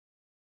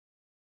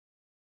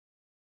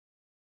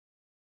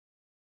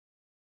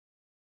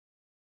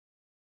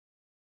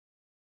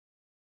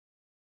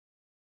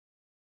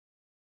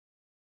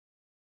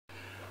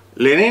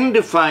Lenin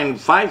defined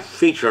 5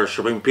 features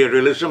of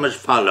imperialism as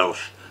follows.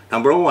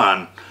 Number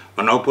 1,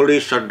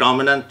 monopolies are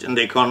dominant in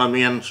the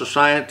economy and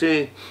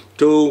society.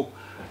 2,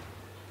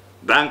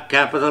 bank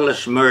capital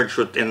is merged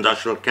with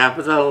industrial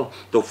capital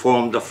to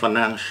form the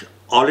finance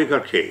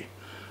oligarchy.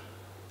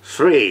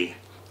 3,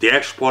 the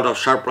export of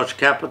surplus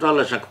capital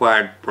has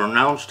acquired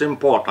pronounced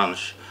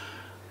importance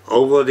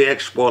over the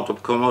export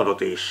of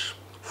commodities.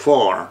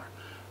 4,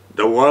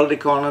 the world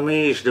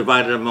economy is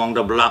divided among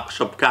the blocks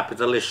of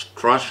capitalist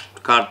trusts,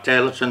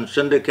 cartels, and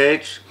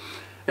syndicates.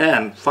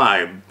 And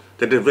 5,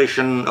 the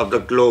division of the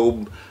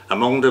globe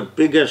among the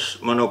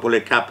biggest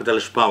monopoly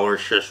capitalist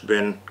powers has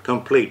been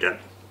completed.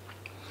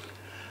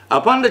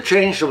 Upon the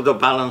change of the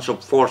balance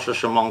of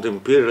forces among the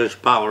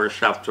imperialist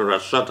powers after a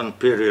certain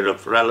period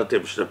of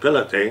relative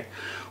stability,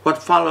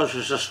 what follows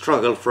is a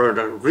struggle for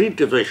the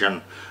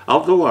redivision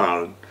of the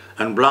world,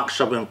 and blocks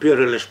of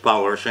imperialist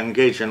powers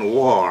engage in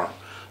war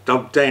to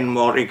obtain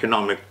more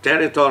economic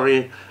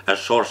territory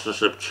as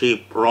sources of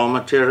cheap raw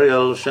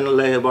materials and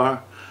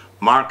labor,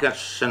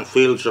 markets and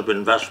fields of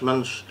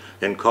investments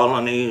in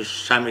colonies,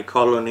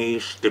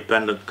 semi-colonies,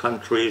 dependent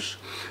countries,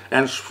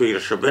 and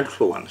spheres of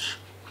influence.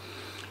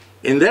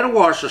 In their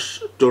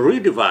wars to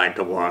redivide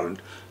the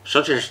world,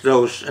 such as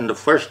those in the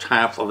first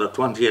half of the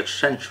 20th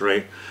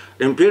century,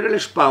 the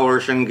imperialist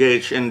powers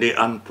engage in the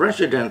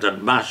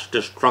unprecedented mass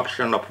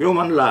destruction of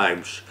human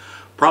lives,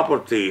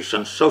 properties,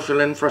 and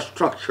social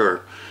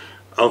infrastructure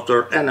of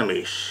their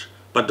enemies.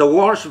 But the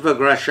wars of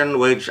aggression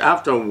waged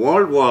after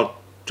World War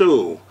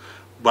II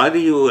by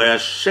the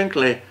U.S.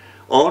 singly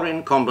or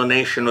in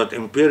combination with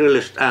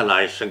imperialist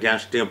allies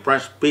against the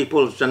oppressed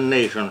peoples and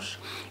nations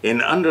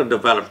in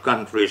underdeveloped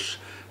countries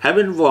have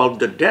involved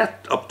the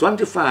death of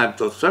 25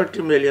 to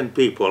 30 million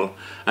people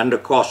and the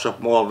cost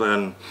of more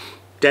than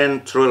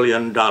 $10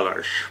 trillion.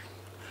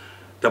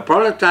 The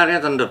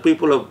proletariat and the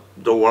people of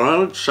the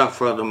world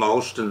suffer the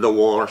most in the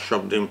wars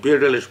of the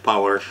imperialist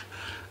powers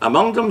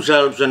among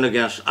themselves and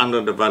against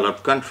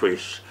underdeveloped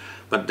countries,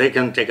 but they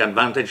can take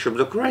advantage of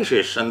the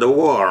crisis and the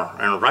war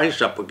and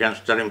rise up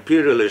against their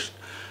imperialist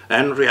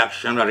and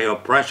reactionary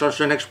oppressors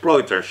and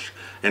exploiters.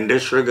 In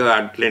this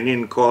regard,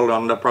 Lenin called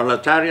on the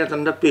proletariat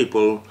and the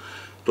people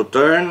to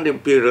turn the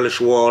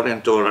imperialist war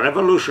into a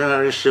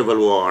revolutionary civil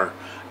war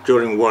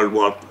during World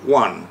War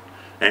I,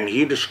 and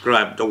he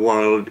described the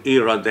world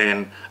era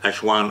then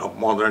as one of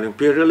modern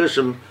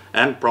imperialism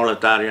and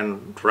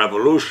proletarian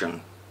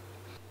revolution.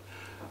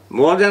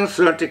 More than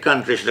 30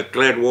 countries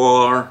declared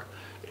war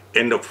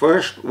in the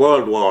First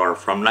World War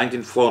from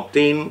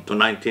 1914 to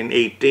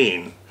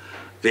 1918.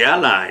 The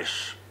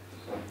Allies,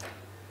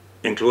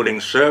 including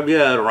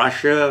Serbia,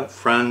 Russia,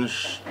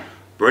 France,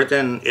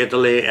 Britain,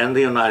 Italy, and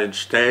the United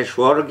States,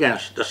 were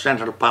against the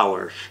Central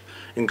Powers,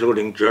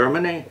 including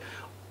Germany,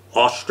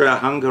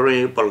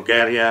 Austria-Hungary,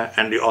 Bulgaria,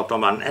 and the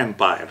Ottoman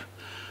Empire.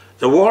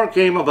 The war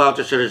came about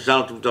as a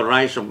result of the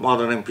rise of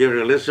modern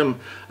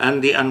imperialism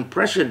and the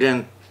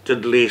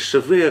unprecedentedly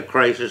severe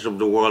crisis of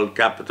the world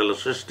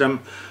capitalist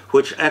system,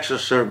 which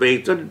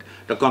exacerbated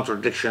the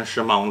contradictions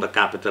among the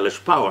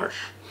capitalist powers.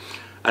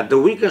 At the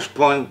weakest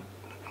point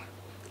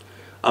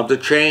of the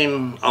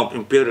chain of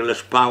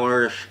imperialist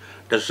powers,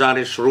 the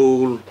Tsarist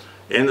rule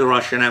in the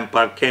Russian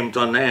Empire came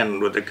to an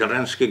end with the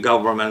Kerensky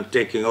government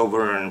taking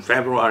over in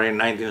February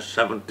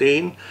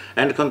 1917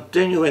 and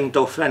continuing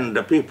to offend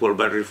the people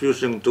by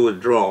refusing to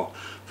withdraw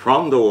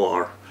from the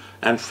war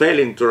and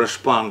failing to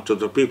respond to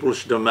the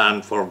people's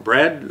demand for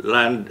bread,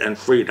 land, and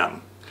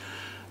freedom.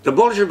 The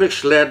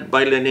Bolsheviks, led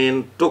by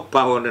Lenin, took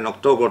power in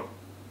October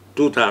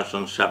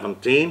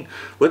 2017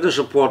 with the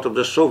support of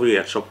the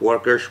Soviets of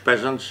workers,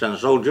 peasants, and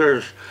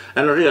soldiers,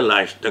 and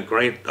realized the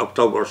Great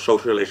October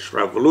Socialist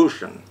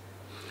Revolution.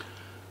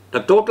 The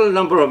total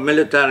number of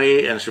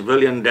military and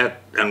civilian death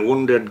and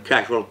wounded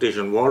casualties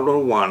in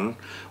World War I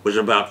was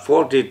about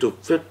 40 to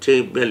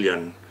 50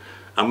 million,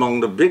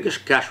 among the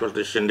biggest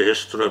casualties in the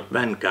history of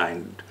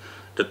mankind.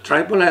 The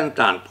Triple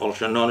Entente,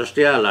 also known as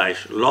the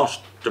Allies,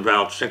 lost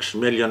about 6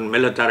 million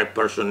military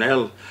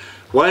personnel,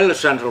 while the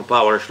Central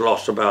Powers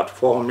lost about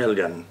 4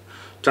 million.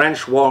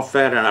 Trench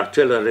warfare and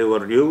artillery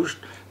were used.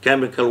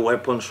 Chemical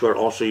weapons were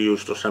also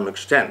used to some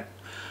extent.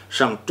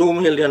 Some 2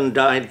 million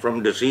died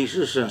from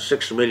diseases and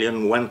 6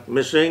 million went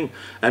missing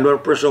and were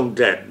presumed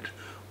dead.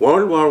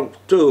 World War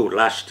II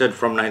lasted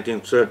from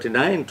 1939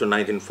 to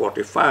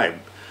 1945.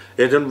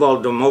 It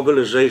involved the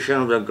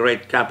mobilization of the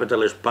great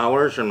capitalist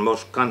powers in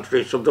most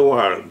countries of the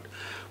world,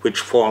 which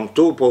formed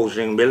 2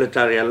 opposing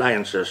military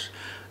alliances,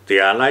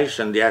 the Allies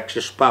and the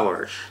Axis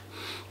powers.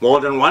 More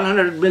than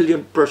 100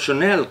 million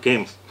personnel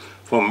came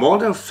from more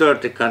than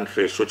 30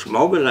 countries, which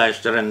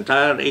mobilized their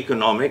entire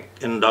economic,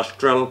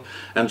 industrial,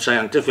 and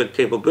scientific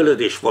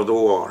capabilities for the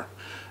war.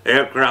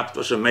 Aircraft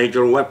was a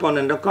major weapon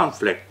in the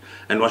conflict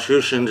and was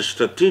used in the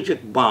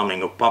strategic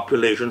bombing of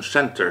population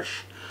centers.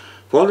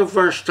 For the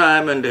first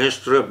time in the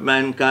history of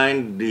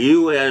mankind, the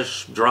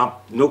U.S.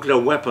 dropped nuclear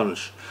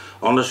weapons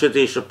on the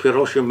cities of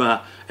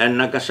Hiroshima and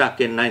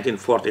Nagasaki in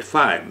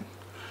 1945.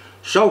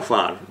 So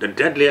far, the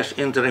deadliest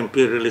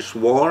inter-imperialist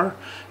war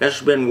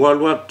has been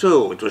World War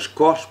II. It was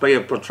caused by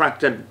a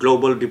protracted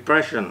global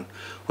depression,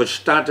 which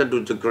started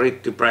with the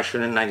Great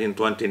Depression in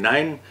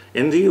 1929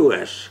 in the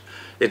US.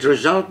 It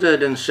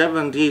resulted in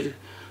 70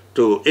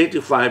 to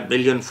 85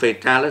 million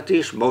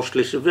fatalities,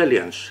 mostly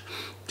civilians.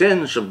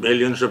 Tens of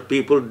millions of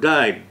people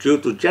died due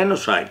to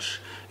genocides,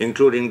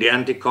 including the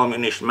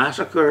anti-communist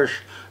massacres,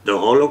 the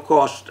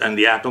Holocaust, and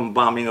the atom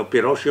bombing of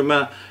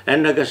Hiroshima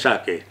and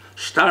Nagasaki,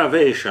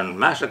 starvation,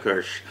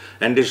 massacres,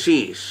 and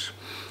disease.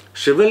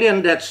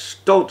 Civilian deaths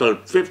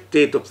totaled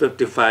 50 to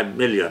 55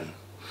 million.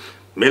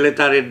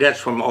 Military deaths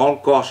from all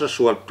causes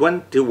were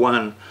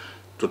 21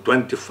 to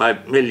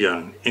 25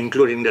 million,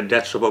 including the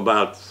deaths of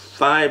about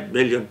 5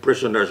 million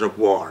prisoners of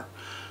war.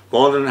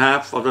 More than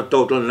half of the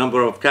total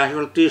number of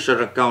casualties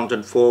are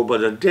accounted for by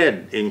the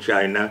dead in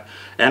China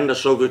and the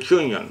Soviet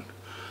Union.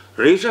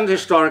 Recent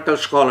historical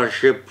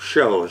scholarship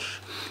shows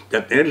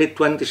that nearly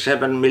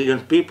 27 million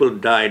people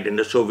died in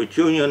the Soviet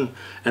Union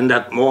and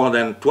that more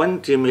than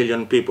 20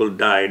 million people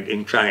died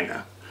in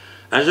China.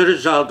 As a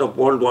result of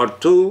World War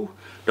II,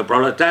 the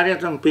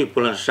proletariat and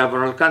people in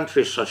several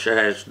countries, such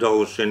as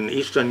those in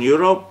Eastern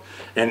Europe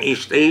and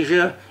East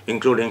Asia,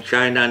 including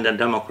China and the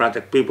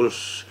Democratic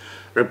People's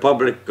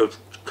Republic of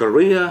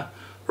Korea,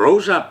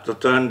 rose up to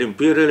turn the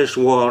imperialist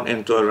war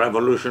into a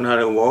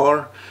revolutionary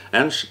war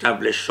and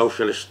establish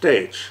socialist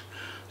states.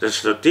 The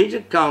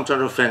strategic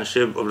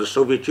counteroffensive of the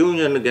Soviet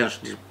Union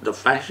against the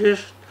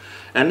fascists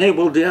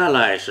enabled the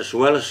Allies, as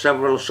well as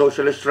several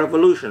socialist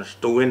revolutions,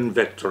 to win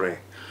victory.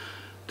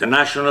 The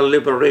national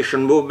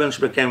liberation movements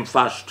became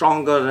far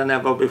stronger than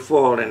ever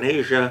before in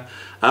Asia,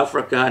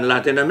 Africa, and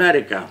Latin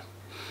America.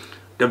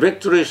 The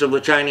victories of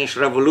the Chinese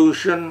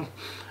Revolution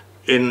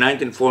in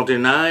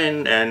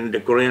 1949 and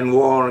the Korean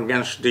War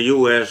against the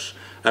U.S.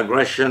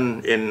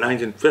 aggression in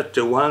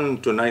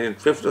 1951 to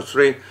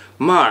 1953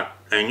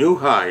 marked a new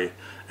high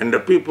in the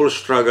people's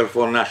struggle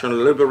for national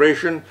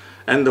liberation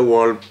and the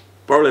world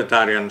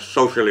proletarian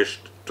socialist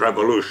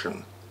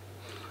revolution.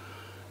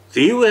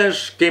 The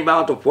U.S. came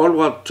out of World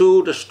War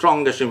II the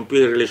strongest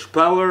imperialist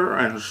power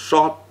and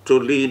sought to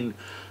lead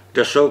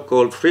the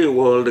so-called free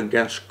world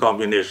against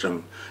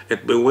communism.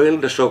 It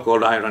bewailed the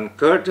so-called Iron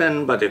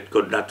Curtain, but it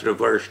could not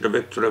reverse the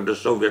victory of the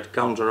Soviet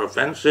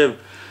counteroffensive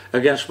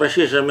against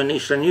fascism in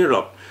Eastern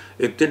Europe.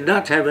 It did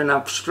not have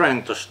enough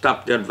strength to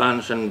stop the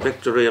advance and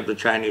victory of the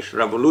Chinese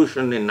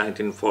Revolution in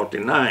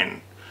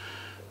 1949.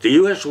 The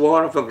U.S.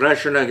 war of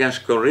aggression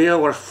against Korea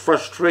was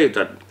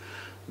frustrated.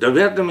 The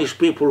Vietnamese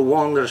people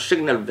won their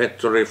signal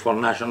victory for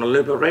national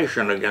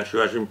liberation against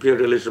U.S.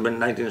 imperialism in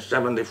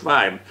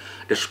 1975,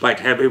 despite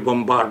heavy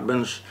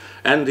bombardments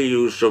and the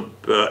use of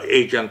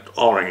Agent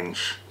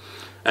Orange.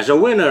 As a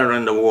winner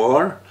in the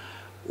war,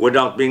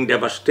 without being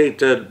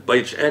devastated by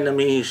its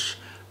enemies,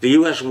 the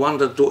U.S.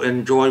 wanted to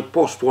enjoy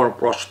post-war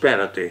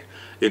prosperity.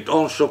 It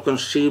also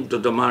conceived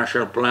the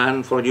Marshall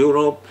Plan for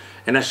Europe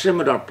and a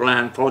similar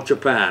plan for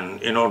Japan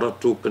in order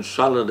to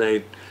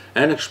consolidate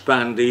and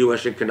expand the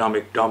U.S.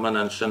 economic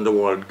dominance in the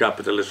world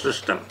capitalist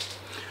system.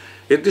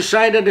 It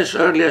decided as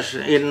early as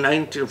in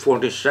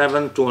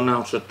 1947 to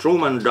announce the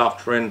Truman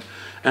Doctrine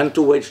and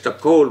to wage the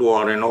Cold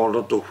War in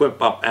order to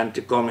whip up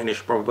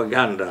anti-communist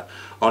propaganda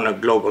on a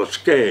global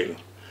scale.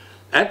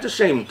 At the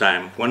same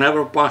time,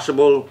 whenever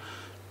possible,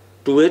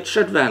 to its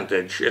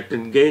advantage, it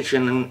engaged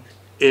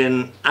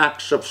in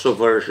acts of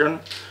subversion,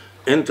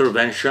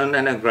 intervention,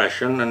 and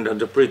aggression under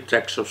the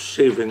pretext of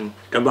saving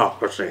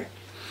democracy.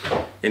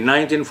 In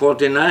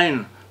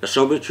 1949, the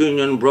Soviet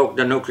Union broke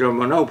the nuclear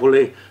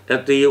monopoly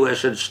that the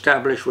U.S. had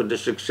established with the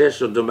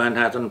success of the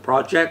Manhattan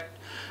Project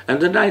and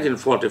the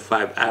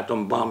 1945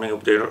 atom bombing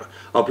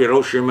of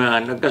Hiroshima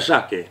and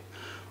Nagasaki.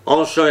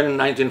 Also in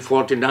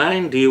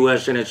 1949, the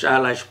U.S. and its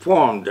allies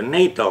formed the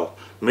NATO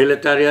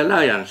military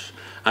alliance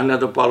under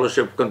the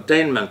policy of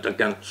containment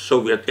against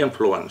Soviet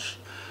influence.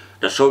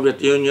 The Soviet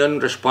Union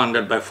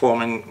responded by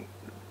forming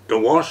the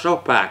Warsaw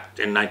Pact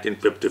in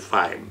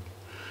 1955.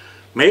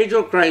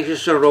 Major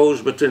crises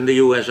arose between the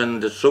U.S.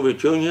 and the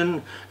Soviet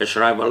Union as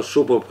rival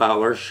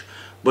superpowers,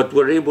 but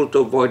were able to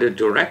avoid a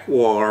direct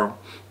war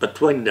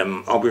between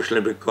them, obviously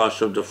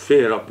because of the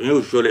fear of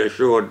mutually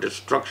assured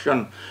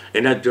destruction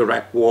in a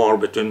direct war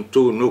between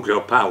two nuclear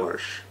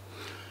powers.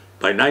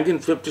 By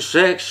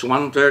 1956,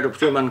 one-third of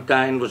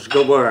humankind was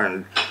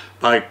governed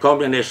by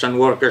communist and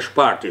workers'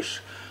 parties,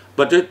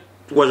 but it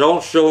was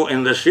also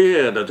in this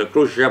year that the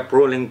Khrushchev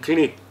ruling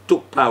clique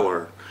took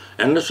power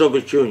in the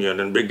Soviet Union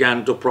and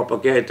began to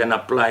propagate and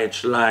apply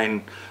its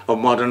line of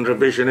modern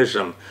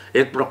revisionism.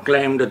 It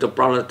proclaimed that the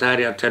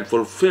proletariat had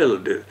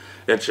fulfilled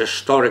its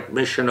historic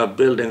mission of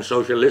building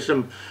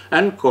socialism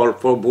and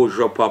called for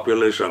bourgeois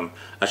populism,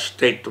 a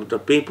state of the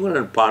people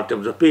and party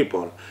of the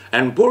people,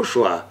 and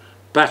bourgeois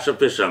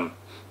pacifism,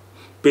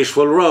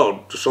 peaceful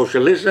road to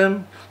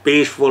socialism,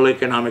 peaceful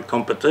economic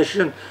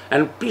competition,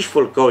 and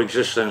peaceful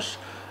coexistence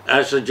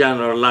as a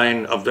general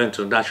line of the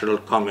international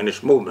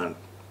communist movement.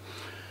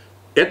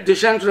 It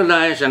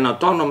decentralized and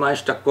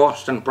autonomized the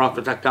cost and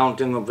profit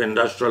accounting of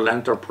industrial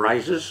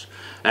enterprises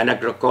and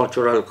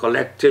agricultural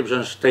collectives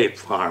and state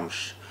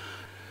farms.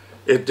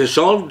 It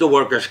dissolved the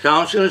workers'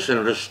 councils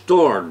and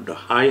restored the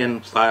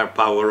high-end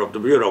firepower of the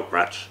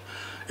bureaucrats.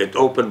 It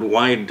opened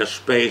wide the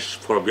space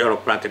for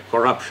bureaucratic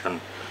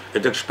corruption.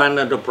 It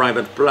expanded the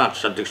private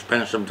plots at the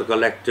expense of the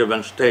collective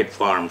and state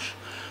farms.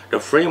 The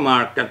free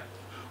market,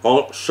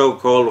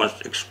 so-called,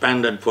 was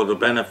expanded for the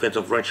benefit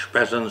of rich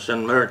peasants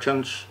and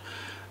merchants.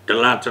 The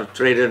latter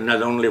traded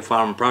not only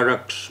farm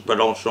products, but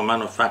also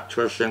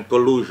manufacturers in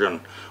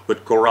collusion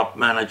with corrupt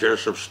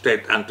managers of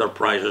state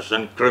enterprises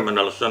and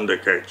criminal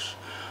syndicates.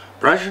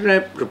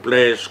 Brezhnev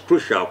replaced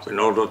Khrushchev in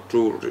order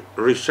to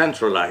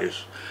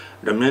re-centralize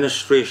the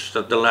ministries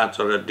that the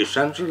latter had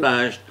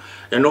decentralized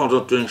in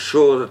order to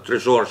ensure that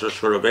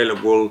resources were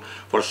available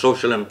for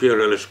social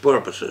imperialist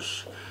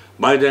purposes.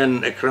 By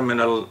then, a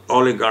criminal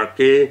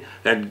oligarchy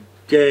had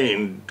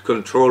gained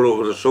control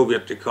over the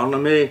Soviet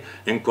economy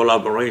in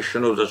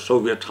collaboration with the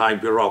Soviet high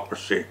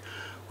bureaucracy.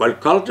 While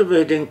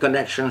cultivating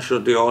connections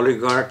with the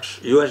oligarchs,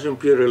 U.S.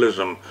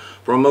 imperialism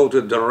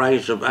promoted the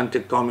rise of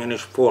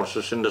anti-communist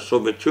forces in the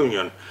Soviet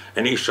Union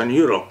and Eastern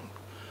Europe.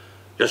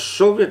 The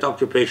Soviet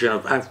occupation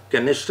of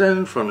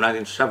Afghanistan from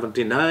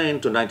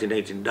 1979 to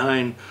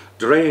 1989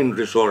 drained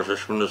resources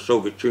from the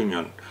Soviet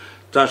Union.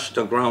 Thus,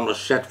 the ground was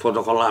set for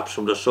the collapse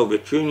of the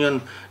Soviet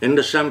Union in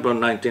December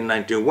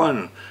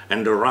 1991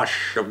 and the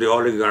rush of the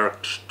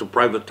oligarchs to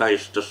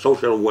privatize the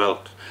social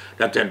wealth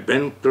that had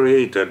been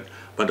created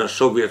by the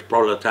Soviet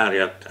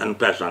proletariat and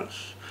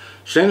peasants.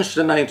 Since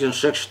the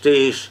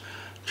 1960s,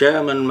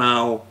 Chairman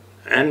Mao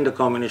and the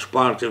Communist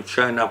Party of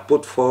China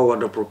put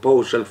forward a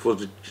proposal for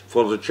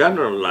the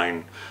general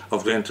line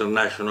of the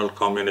international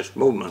communist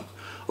movement,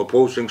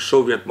 opposing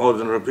Soviet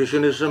modern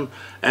revisionism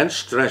and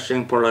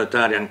stressing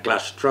proletarian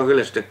class struggle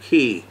as the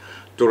key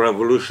to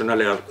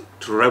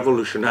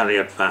revolutionary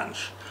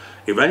advance.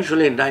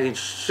 Eventually, in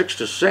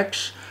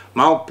 1966,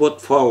 Mao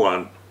put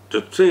forward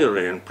the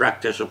theory and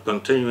practice of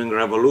continuing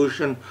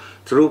revolution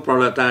through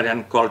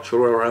proletarian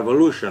cultural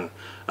revolution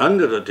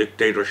under the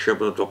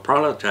dictatorship of the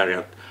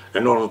proletariat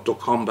in order to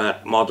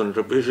combat modern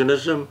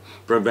revisionism,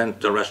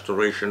 prevent the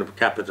restoration of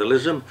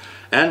capitalism,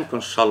 and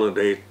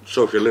consolidate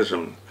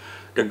socialism.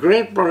 The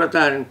Great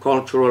Proletarian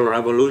Cultural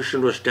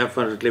Revolution was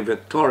definitely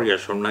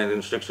victorious from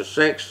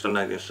 1966 to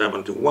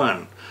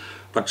 1971,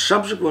 but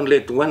subsequently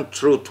it went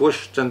through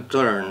twists and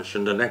turns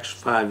in the next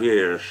 5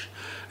 years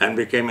and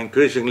became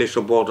increasingly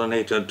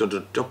subordinated to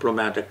the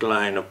diplomatic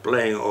line of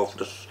playing off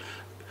the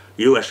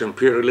U.S.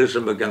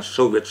 imperialism against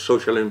Soviet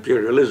social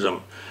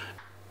imperialism.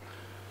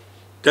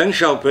 Deng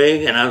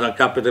Xiaoping and other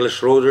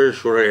capitalist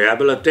rulers were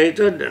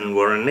rehabilitated and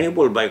were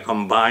enabled by a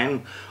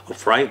combine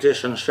of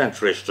rightists and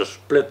centrists to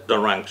split the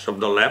ranks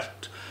of the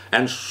left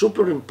and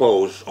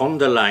superimpose on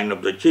the line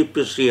of the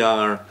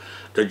GPCR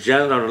the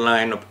general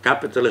line of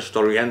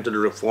capitalist-oriented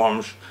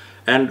reforms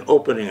and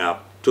opening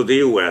up to the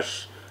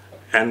U.S.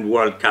 and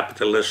world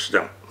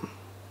capitalism.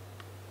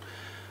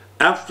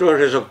 After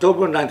his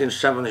October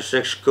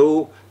 1976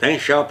 coup, Deng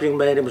Xiaoping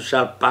made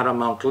himself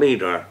paramount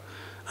leader,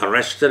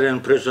 arrested and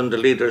imprisoned the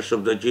leaders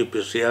of the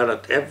GPCR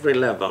at every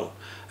level,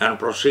 and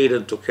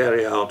proceeded to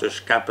carry out his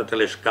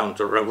capitalist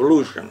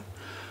counter-revolution.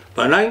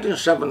 By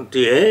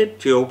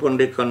 1978, he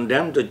openly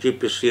condemned the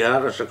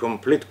GPCR as a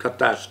complete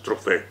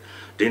catastrophe,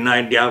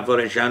 denied the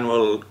average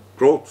annual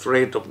growth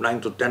rate of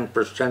 9 to 10%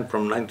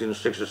 from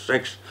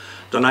 1966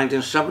 to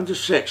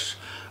 1976,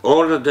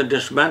 ordered the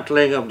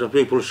dismantling of the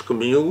people's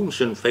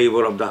communes in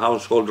favor of the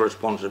household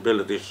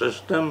responsibility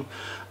system,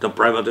 the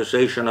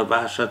privatization of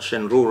assets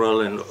in rural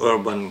and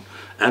urban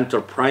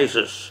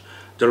enterprises,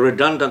 the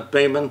redundant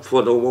payment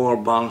for the war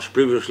bonds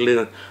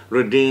previously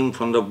redeemed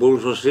from the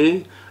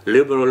bourgeoisie,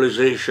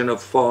 liberalization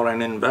of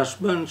foreign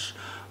investments,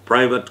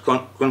 private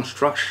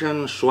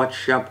construction,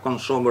 sweatshop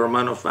consumer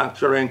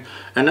manufacturing,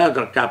 and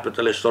other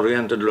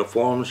capitalist-oriented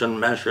reforms and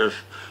measures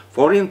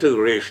for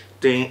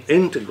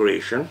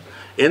integration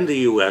in the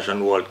U.S.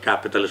 and world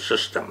capitalist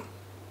system.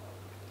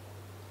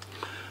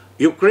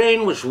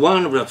 Ukraine was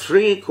one of the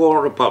 3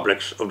 core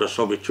republics of the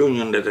Soviet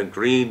Union that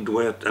agreed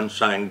with and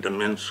signed the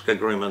Minsk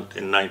Agreement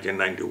in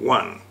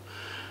 1991.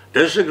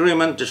 This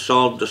agreement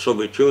dissolved the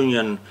Soviet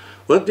Union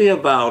with the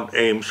avowed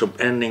aims of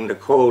ending the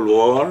Cold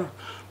War,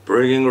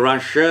 bringing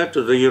Russia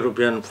to the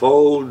European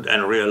fold,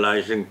 and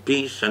realizing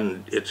peace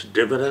and its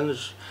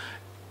dividends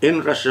in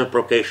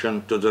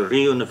reciprocation to the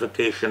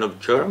reunification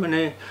of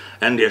Germany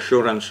and the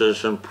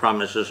assurances and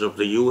promises of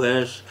the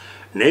U.S.,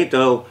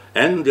 NATO,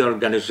 and the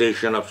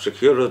Organization of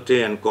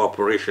Security and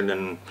Cooperation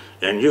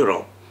in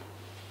Europe,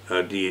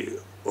 the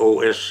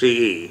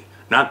OSCE,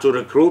 not to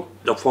recruit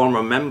the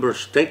former member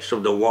states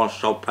of the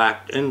Warsaw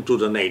Pact into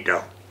the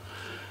NATO.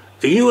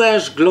 The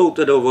U.S.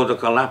 gloated over the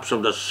collapse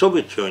of the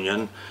Soviet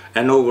Union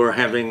and over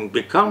having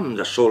become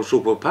the sole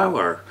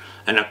superpower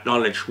and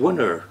acknowledged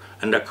winner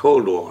in the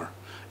Cold War.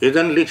 It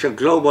unleashed a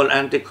global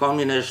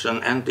anti-communist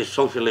and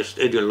anti-socialist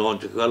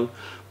ideological,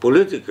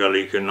 political,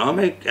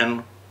 economic,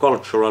 and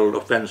cultural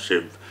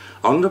offensive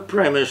on the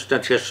premise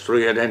that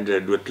history had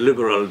ended with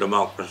liberal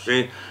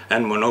democracy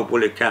and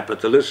monopoly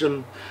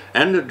capitalism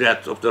and the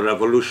death of the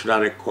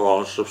revolutionary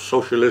cause of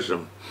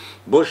socialism.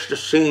 Bush the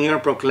Senior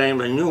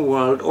proclaimed a new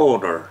world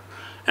order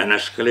and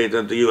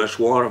escalated the U.S.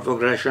 war of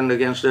aggression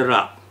against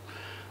Iraq.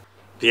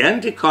 The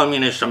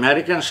anti-communist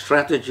American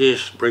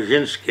strategist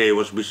Brzezinski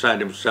was beside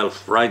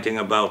himself writing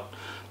about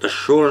the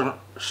sure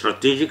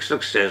strategic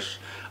success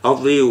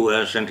of the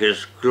U.S. and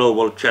his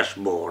global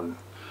chessboard.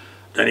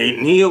 The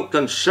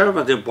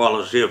neoconservative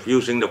policy of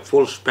using the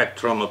full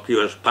spectrum of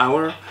U.S.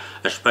 power,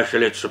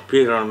 especially its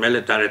superior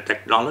military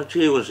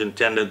technology, was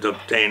intended to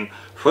obtain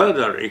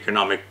further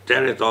economic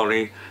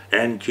territory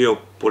and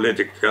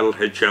geopolitical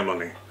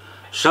hegemony.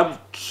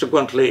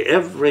 Subsequently,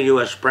 every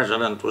U.S.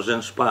 president was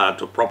inspired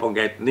to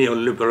propagate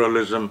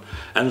neoliberalism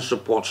and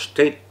support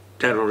state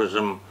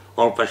terrorism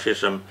or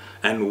fascism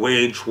and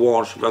wage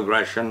wars of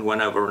aggression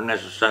whenever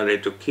necessary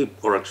to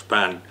keep or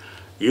expand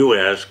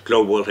U.S.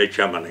 global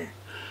hegemony.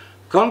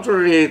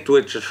 Contrary to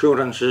its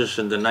assurances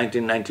in the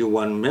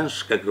 1991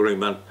 Minsk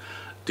Agreement,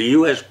 the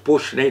U.S.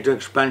 pushed NATO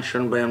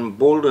expansion by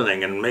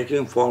emboldening and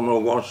making former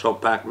Warsaw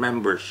Pact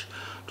members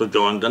to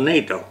join the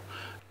NATO.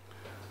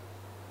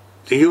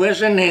 The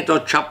U.S. and NATO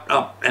chopped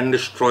up and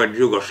destroyed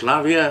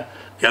Yugoslavia,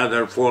 the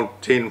other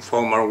 14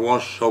 former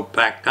Warsaw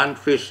Pact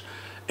countries,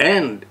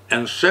 and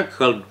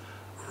encircled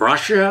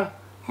Russia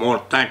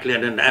more tightly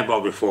than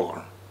ever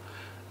before.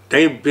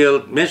 They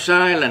built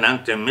missile and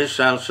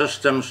anti-missile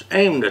systems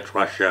aimed at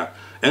Russia,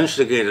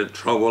 instigated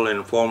trouble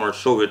in former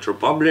Soviet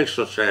republics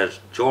such as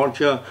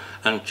Georgia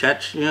and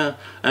Chechnya,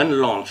 and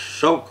launched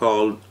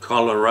so-called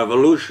color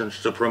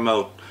revolutions to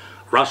promote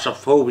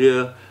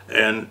Russophobia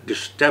and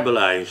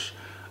destabilize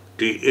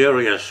the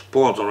areas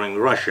bordering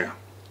Russia.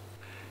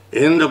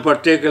 In the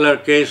particular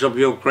case of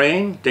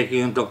Ukraine,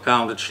 taking into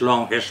account its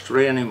long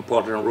history and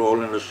important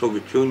role in the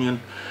Soviet Union,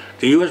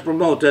 the U.S.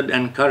 promoted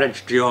and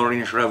encouraged the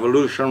Orange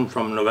Revolution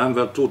from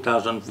November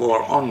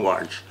 2004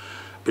 onwards,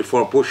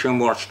 before pushing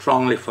more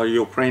strongly for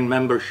Ukraine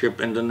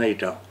membership in the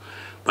NATO.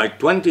 By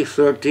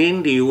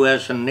 2013, the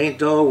U.S. and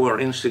NATO were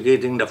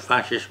instigating the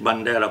fascist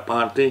Bandera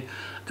Party,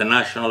 the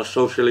National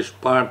Socialist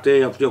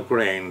Party of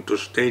Ukraine, to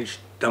stage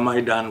the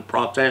Maidan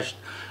protest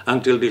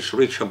until this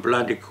reached a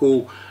bloody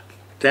coup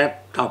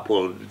that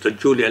toppled the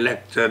duly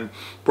elected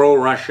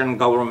pro-Russian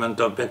government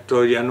of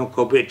Viktor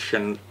Yanukovych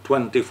in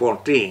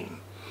 2014.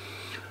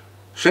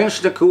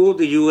 Since the coup,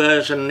 the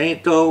US and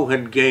NATO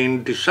had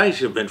gained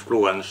decisive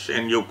influence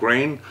in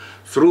Ukraine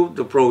through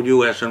the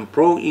pro-US and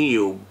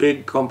pro-EU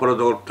big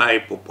comprador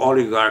type of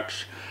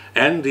oligarchs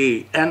and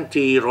the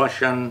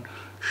anti-Russian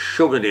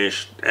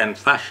chauvinist and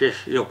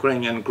fascist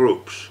Ukrainian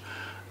groups.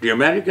 The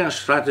American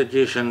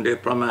strategist and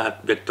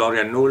diplomat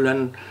Victoria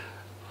Nuland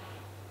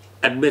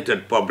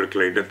admitted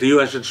publicly that the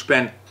US had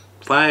spent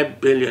 $5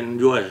 billion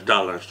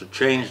to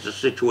change the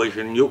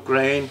situation in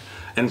Ukraine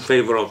in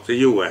favor of the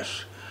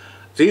US.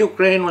 The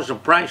Ukraine was a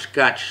price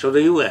catch to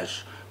the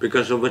US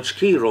because of its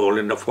key role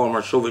in the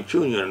former Soviet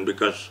Union,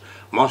 because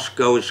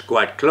Moscow is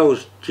quite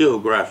close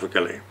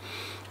geographically.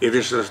 It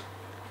is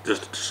the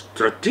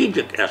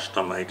strategic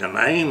estimate and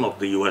aim of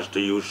the US to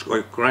use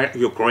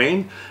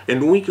Ukraine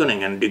in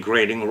weakening and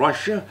degrading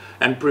Russia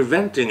and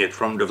preventing it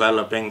from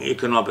developing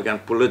economic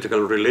and political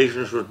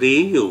relations with the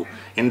EU,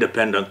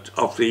 independent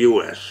of the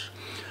US.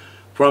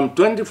 From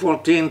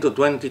 2014 to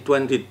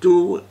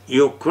 2022,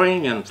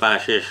 Ukrainian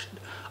fascists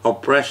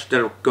oppressed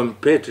their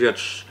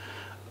compatriots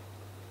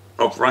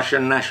of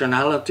Russian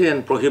nationality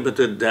and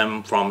prohibited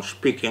them from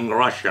speaking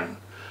Russian.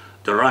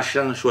 The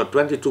Russians were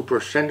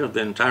 22% of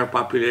the entire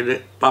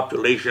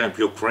population of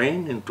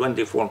Ukraine in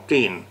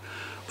 2014,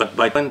 but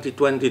by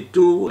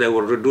 2022 they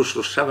were reduced to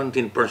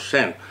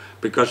 17%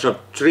 because of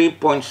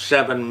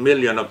 3.7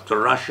 million of the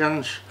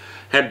Russians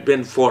had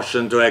been forced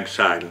into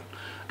exile.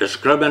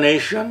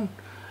 Discrimination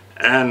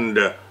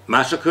and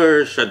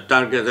massacres had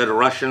targeted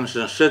Russians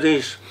in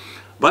cities,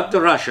 but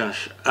the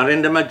Russians are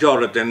in the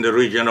majority in the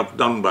region of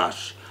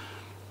Donbass.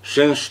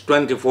 Since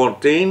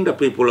 2014, the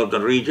people of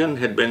the region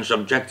had been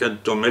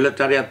subjected to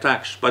military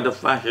attacks by the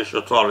fascist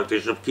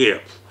authorities of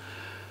Kiev.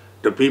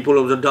 The people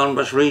of the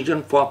Donbass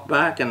region fought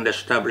back and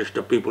established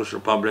the People's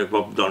Republic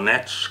of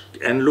Donetsk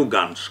and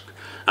Lugansk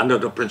under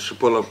the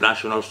principle of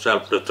national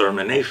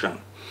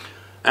self-determination.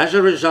 As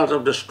a result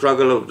of the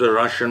struggle of the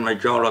Russian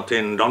majority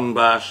in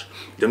Donbass,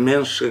 the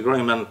Minsk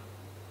Agreement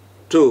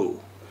II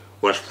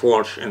was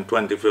forged in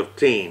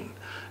 2015.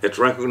 It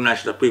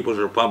recognized the People's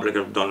Republic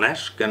of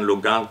Donetsk and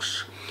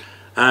Lugansk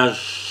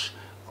as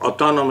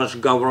autonomous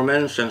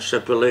governments and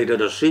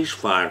stipulated a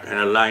ceasefire and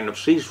a line of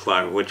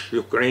ceasefire which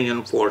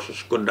Ukrainian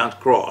forces could not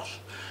cross,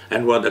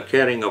 and where the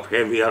carrying of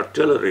heavy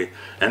artillery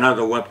and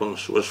other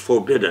weapons was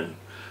forbidden.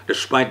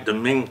 Despite the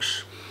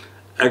Minsk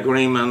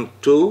Agreement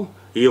II,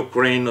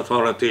 Ukraine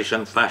authorities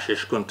and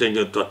fascists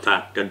continued to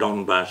attack the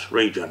Donbass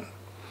region.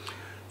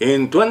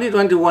 In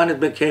 2021, it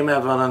became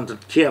evident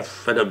that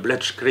Kiev had a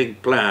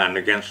blitzkrieg plan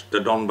against the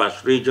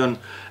Donbass region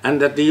and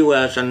that the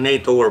US and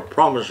NATO were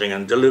promising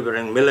and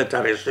delivering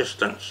military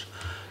assistance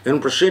In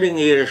preceding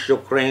years,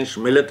 Ukraine's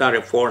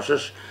military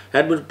forces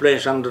had been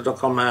placed under the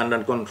command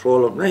and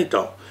control of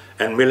NATO,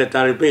 and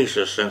military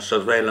bases and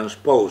surveillance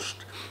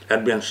posts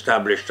had been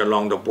established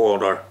along the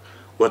border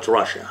with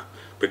Russia.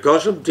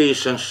 Because of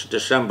this, since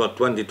December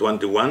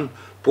 2021,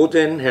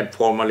 Putin had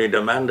formally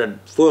demanded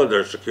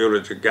further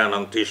security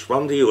guarantees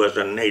from the US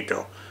and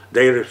NATO.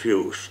 They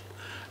refused.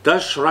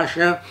 Thus,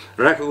 Russia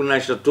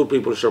recognized the two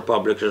People's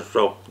Republics of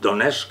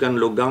Donetsk and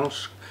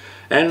Lugansk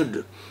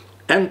and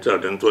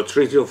entered into a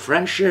treaty of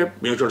friendship,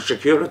 mutual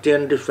security,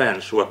 and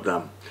defense with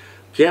them.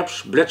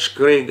 Kiev's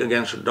blitzkrieg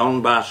against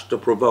Donbass to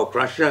provoke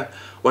Russia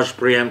was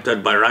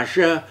preempted by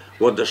Russia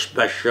with the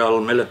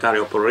special military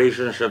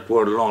operations that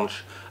were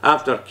launched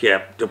after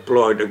Kiev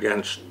deployed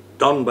against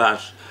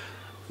Donbass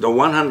the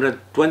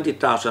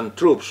 120,000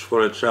 troops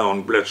for its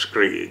own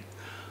blitzkrieg.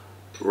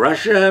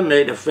 Russia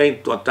made a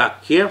feint to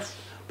attack Kiev,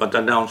 but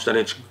announced that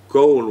its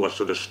goal was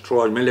to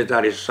destroy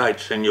military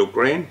sites in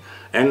Ukraine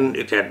and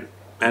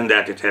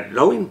that it had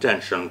no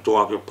intention to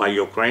occupy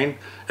Ukraine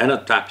and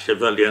attack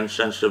civilians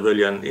and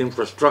civilian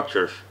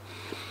infrastructures.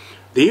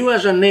 The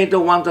US and NATO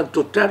wanted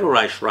to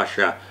terrorize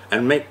Russia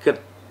and make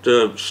it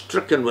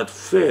stricken with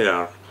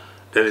fear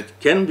that it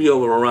can be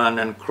overrun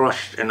and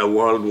crushed in a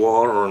world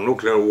war or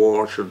nuclear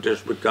war should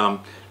this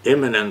become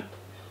imminent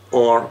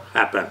or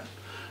happen.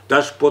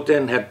 Thus,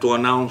 Putin had to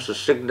announce a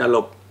signal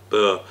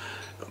of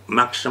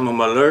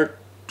maximum alert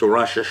to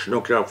Russia's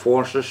nuclear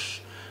forces.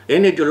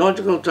 In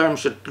ideological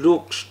terms, it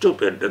looks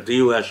stupid that the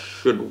US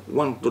should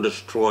want to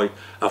destroy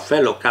a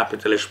fellow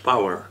capitalist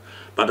power.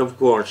 But of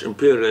course,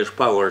 imperialist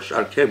powers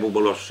are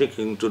capable of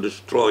seeking to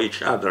destroy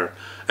each other,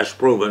 as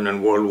proven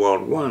in World War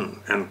I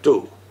and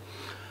II.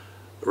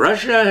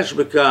 Russia has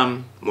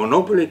become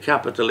monopoly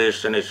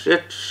capitalist and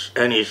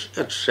is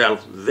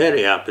itself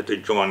very happy to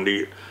join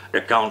the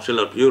Council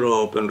of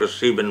Europe and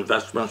receive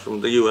investments from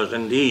the US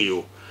and the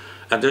EU.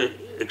 At the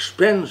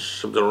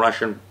expense of the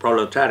Russian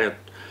proletariat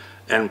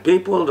and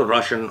people, the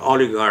Russian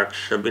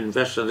oligarchs have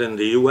invested in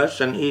the US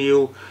and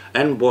EU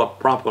and bought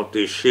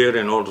properties here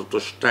in order to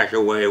stash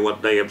away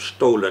what they have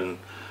stolen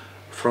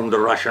from the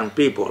Russian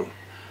people.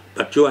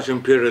 But US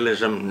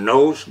imperialism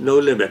knows no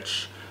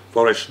limits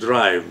for its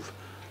drive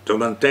to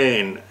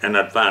maintain and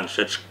advance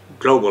its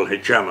global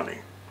hegemony.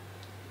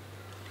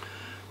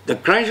 The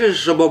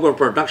crisis of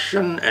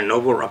overproduction and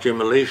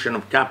overaccumulation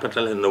of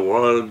capital in the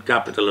world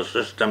capitalist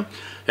system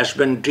has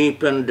been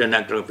deepened and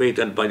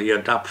aggravated by the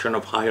adoption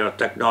of higher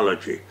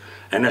technology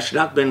and has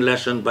not been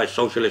lessened by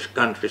socialist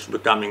countries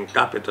becoming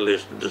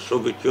capitalist in the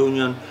Soviet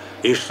Union,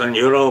 Eastern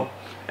Europe,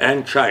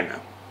 and China.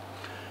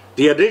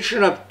 The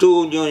addition of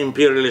two new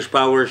imperialist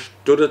powers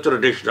to the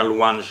traditional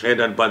ones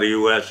headed by the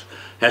US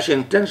has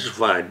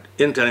intensified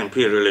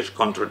inter-imperialist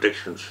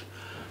contradictions.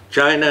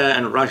 China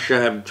and Russia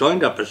have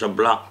joined up as a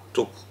bloc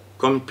to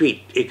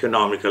compete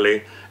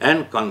economically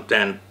and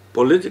contend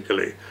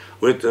politically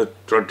with the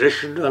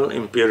traditional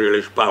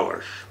imperialist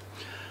powers.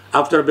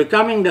 After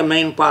becoming the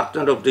main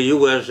partner of the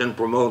US in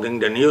promoting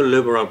the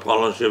neoliberal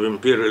policy of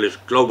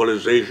imperialist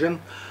globalization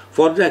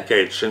for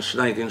decades since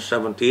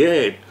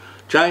 1978,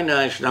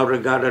 China is now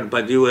regarded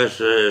by the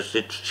US as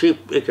its chief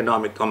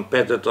economic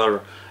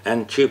competitor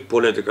and chief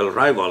political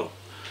rival.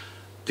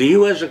 The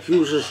US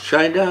accuses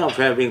China of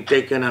having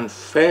taken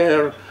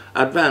unfair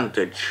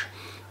advantage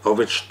of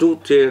its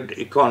two-tiered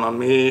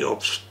economy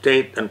of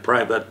state and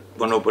private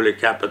monopoly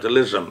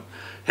capitalism,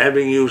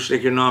 having used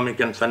economic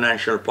and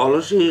financial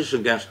policies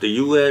against the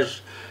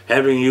US,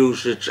 having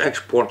used its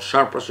export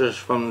surpluses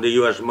from the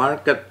US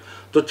market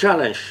to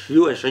challenge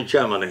US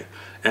hegemony,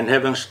 and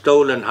having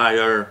stolen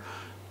higher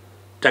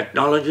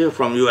technology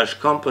from US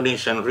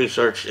companies and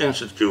research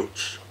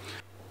institutes.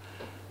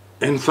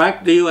 In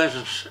fact, the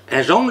US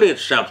has only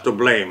itself to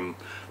blame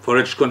for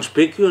its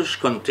conspicuous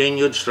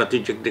continued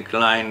strategic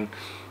decline,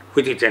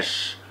 which it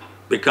has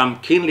become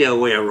keenly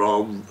aware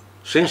of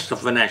since the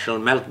financial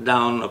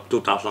meltdown of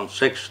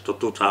 2006 to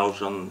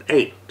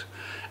 2008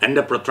 and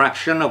the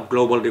protraction of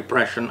global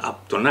depression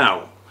up to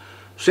now.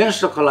 Since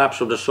the collapse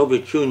of the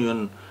Soviet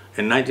Union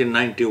in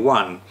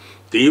 1991,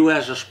 the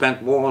US has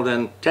spent more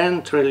than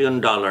 $10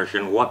 trillion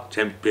in what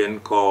have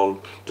been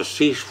called the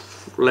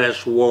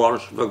ceaseless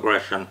wars of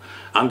aggression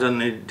under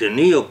the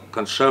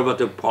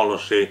neoconservative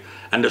policy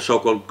and the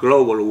so-called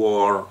global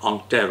war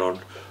on terror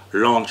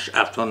launched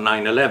after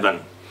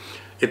 9/11.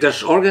 It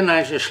has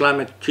organized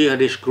Islamic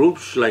jihadist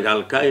groups like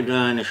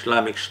Al-Qaeda and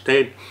Islamic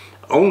State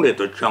only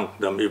to chunk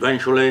them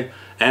eventually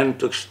and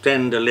to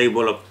extend the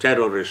label of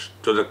terrorist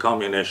to the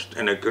communists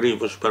in a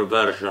grievous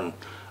perversion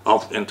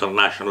of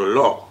international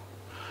law.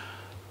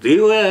 The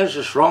US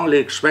has wrongly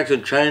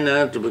expected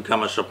China to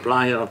become a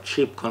supplier of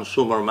cheap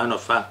consumer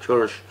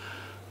manufacturers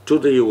to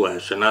the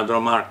US and other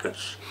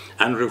markets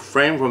and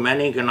refrain from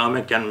any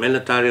economic and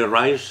military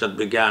rise that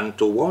began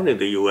to worry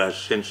the US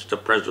since the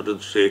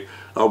presidency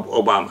of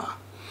Obama.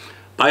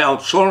 By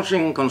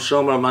outsourcing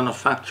consumer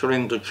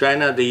manufacturing to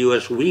China, the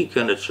US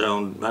weakened its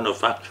own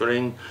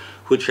manufacturing,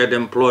 which had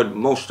employed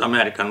most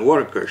American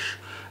workers.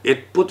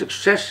 It put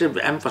excessive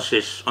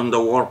emphasis on the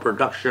war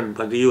production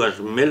by the US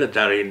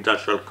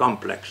military-industrial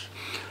complex.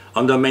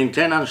 on the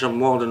maintenance of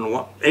more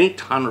than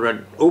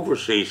 800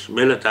 overseas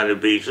military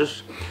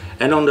bases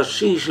and on the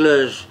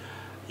ceaseless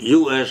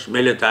U.S.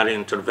 military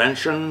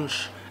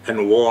interventions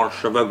and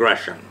wars of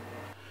aggression.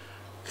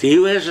 The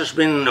U.S. has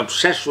been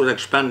obsessed with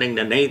expanding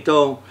the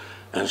NATO,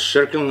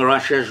 encircling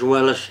Russia as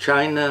well as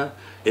China,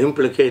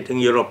 implicating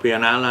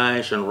European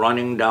allies, and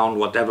running down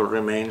whatever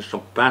remains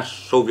of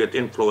past Soviet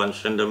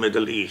influence in the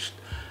Middle East,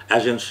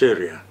 as in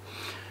Syria.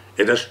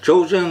 It has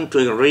chosen to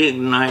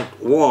reignite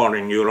war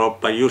in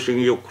Europe by using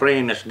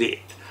Ukraine as the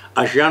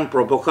agent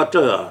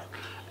provocateur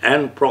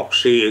and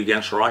proxy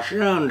against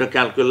Russia on the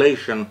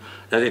calculation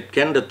that it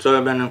can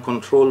determine and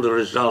control the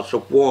results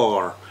of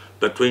war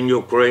between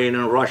Ukraine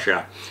and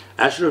Russia.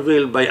 As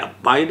revealed by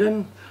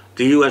Biden,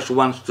 the U.S.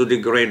 wants to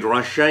degrade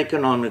Russia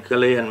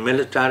economically and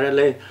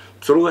militarily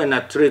through an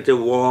attritive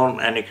war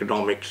and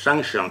economic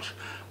sanctions.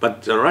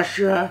 But the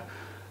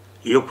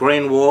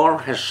Russia-Ukraine war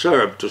has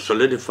served to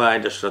solidify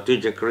the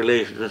strategic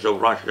relations of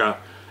Russia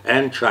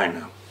and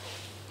China.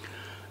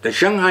 The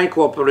Shanghai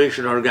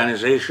Cooperation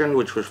Organization,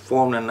 which was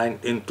formed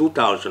in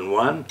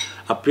 2001,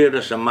 appeared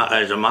as a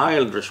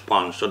mild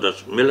response to the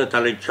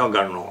military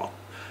juggernaut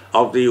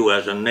of the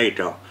U.S. and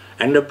NATO,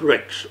 and the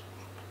BRICS,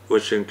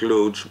 which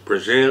includes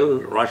Brazil,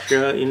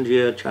 Russia,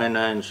 India, China,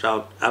 and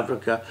South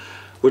Africa,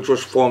 which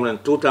was formed in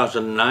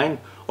 2009,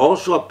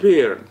 also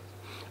appeared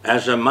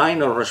as a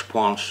minor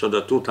response to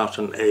the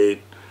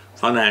 2008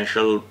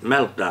 financial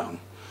meltdown.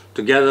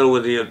 Together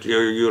with the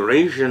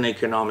Eurasian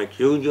Economic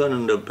Union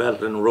and the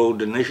Belt and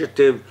Road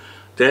Initiative,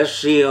 the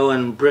SCO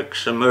and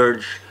BRICS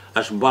emerged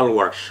as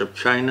bulwarks of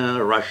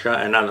China, Russia,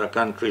 and other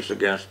countries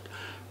against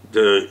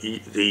the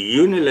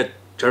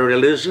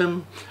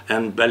unilateralism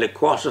and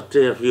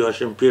bellicosity of U.S.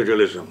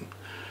 imperialism.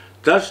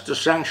 Thus, the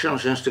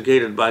sanctions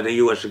instigated by the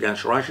U.S.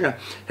 against Russia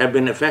have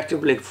been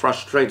effectively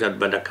frustrated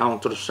by the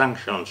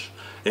counter-sanctions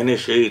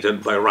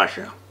initiated by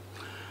Russia.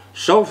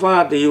 So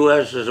far, the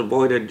U.S. has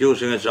avoided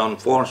using its own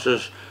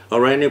forces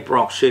or any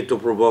proxy to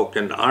provoke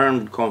an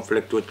armed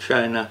conflict with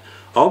China,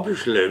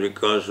 obviously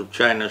because of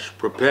China's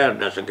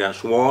preparedness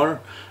against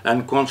war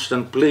and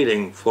constant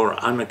pleading for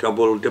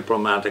amicable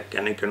diplomatic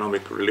and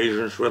economic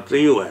relations with the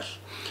U.S.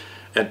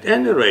 At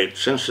any rate,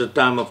 since the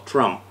time of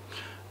Trump,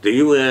 the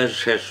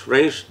U.S. has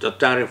raised the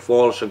tariff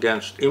walls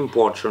against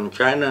imports from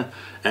China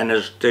and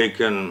has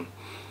taken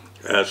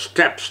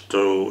steps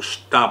to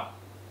stop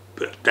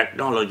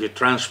technology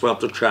transfer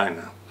to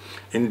China.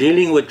 In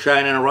dealing with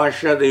China and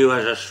Russia, the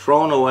U.S. has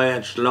thrown away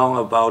its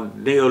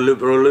long-avowed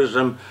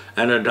neoliberalism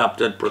and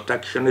adopted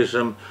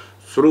protectionism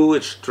through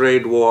its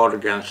trade war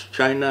against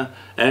China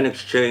and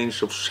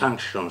exchange of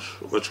sanctions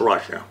with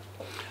Russia.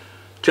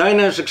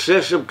 China's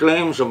excessive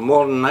claims of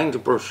more than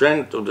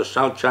 90% of the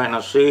South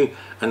China Sea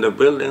and the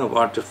building of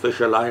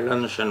artificial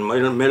islands and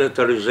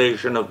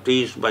militarization of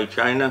these by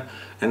China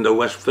in the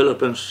West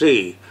Philippine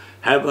Sea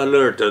have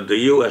alerted the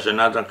U.S. and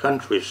other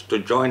countries to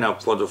join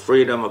up for the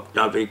freedom of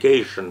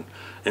navigation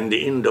in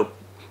the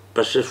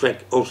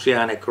Indo-Pacific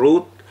Oceanic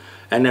route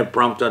and have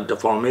prompted the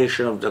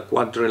formation of the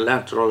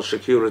Quadrilateral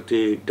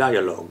Security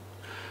Dialogue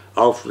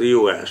of the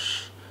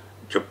U.S.,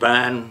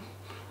 Japan,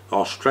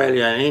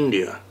 Australia, and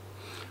India.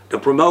 The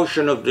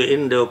promotion of the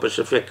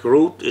Indo-Pacific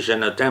route is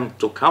an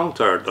attempt to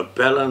counter the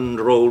Belt and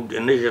Road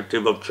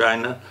Initiative of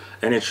China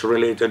and its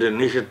related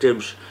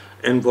initiatives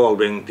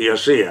involving the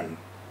ASEAN.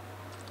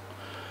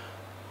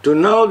 To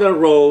know their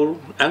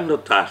role and the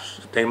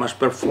tasks they must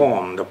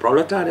perform, the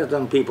proletariat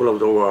and people of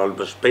the world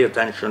must pay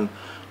attention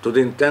to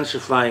the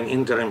intensifying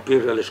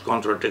inter-imperialist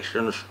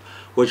contradictions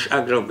which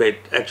aggravate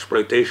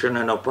exploitation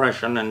and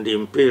oppression in the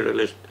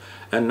imperialist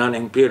and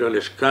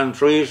non-imperialist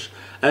countries,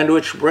 and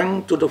which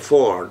bring to the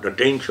fore the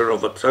danger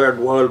of a third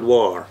world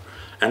war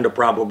and the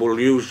probable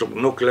use of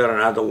nuclear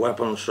and other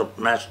weapons of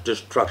mass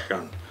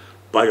destruction,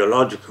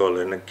 biological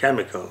and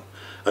chemical,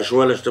 as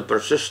well as the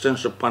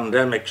persistence of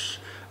pandemics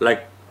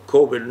like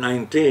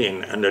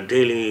COVID-19 and the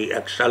daily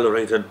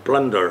accelerated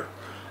plunder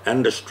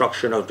and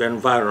destruction of the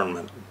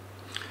environment.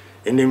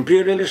 In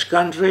imperialist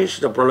countries,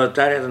 the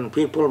proletariat and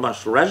people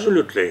must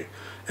resolutely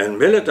and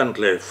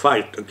militantly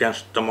fight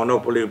against the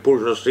monopoly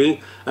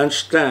bourgeoisie and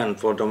stand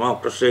for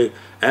democracy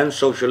and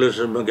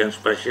socialism against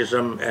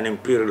fascism and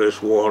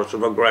imperialist wars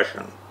of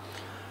aggression.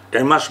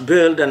 They must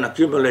build and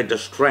accumulate the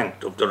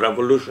strength of the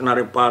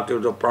Revolutionary Party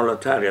of the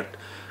Proletariat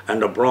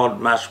and the broad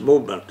mass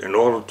movement in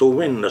order to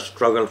win the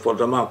struggle for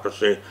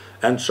democracy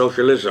and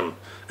socialism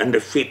and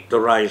defeat the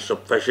rise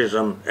of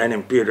fascism and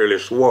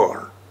imperialist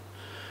war.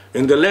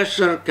 In the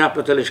lesser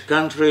capitalist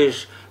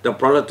countries, the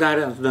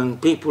proletariat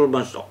and people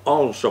must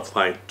also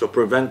fight to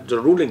prevent the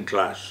ruling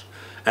class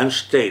and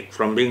state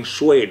from being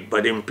swayed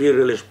by the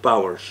imperialist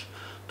powers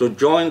to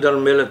join their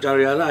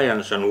military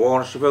alliance and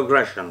wars of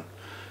aggression.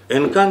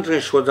 In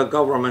countries where the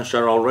governments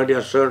are already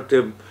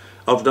assertive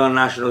of their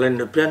national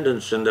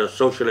independence in their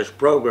socialist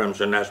programs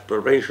and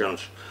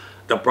aspirations,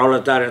 the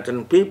proletariat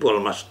and people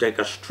must take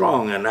a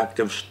strong and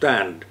active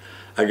stand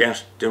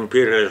against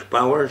imperialist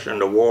powers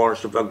and the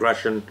wars of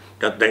aggression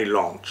that they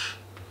launch.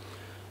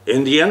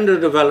 In the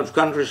underdeveloped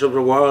countries of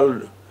the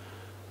world,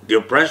 The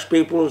oppressed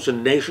peoples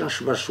and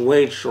nations must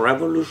wage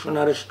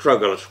revolutionary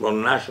struggles for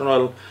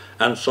national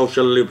and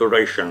social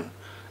liberation.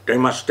 They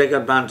must take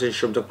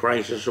advantage of the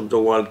crisis of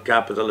the world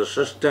capitalist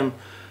system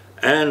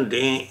and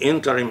the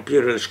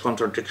inter-imperialist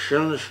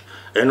contradictions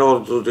in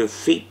order to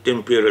defeat the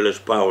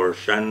imperialist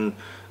powers and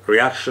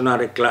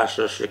reactionary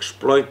classes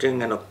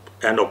exploiting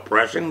and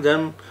oppressing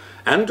them,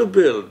 and to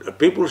build a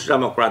people's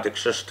democratic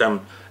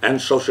system and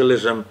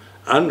socialism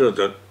under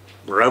the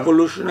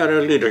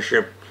revolutionary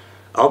leadership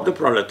of the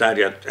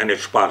proletariat and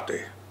its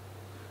party.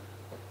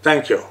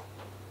 Thank you.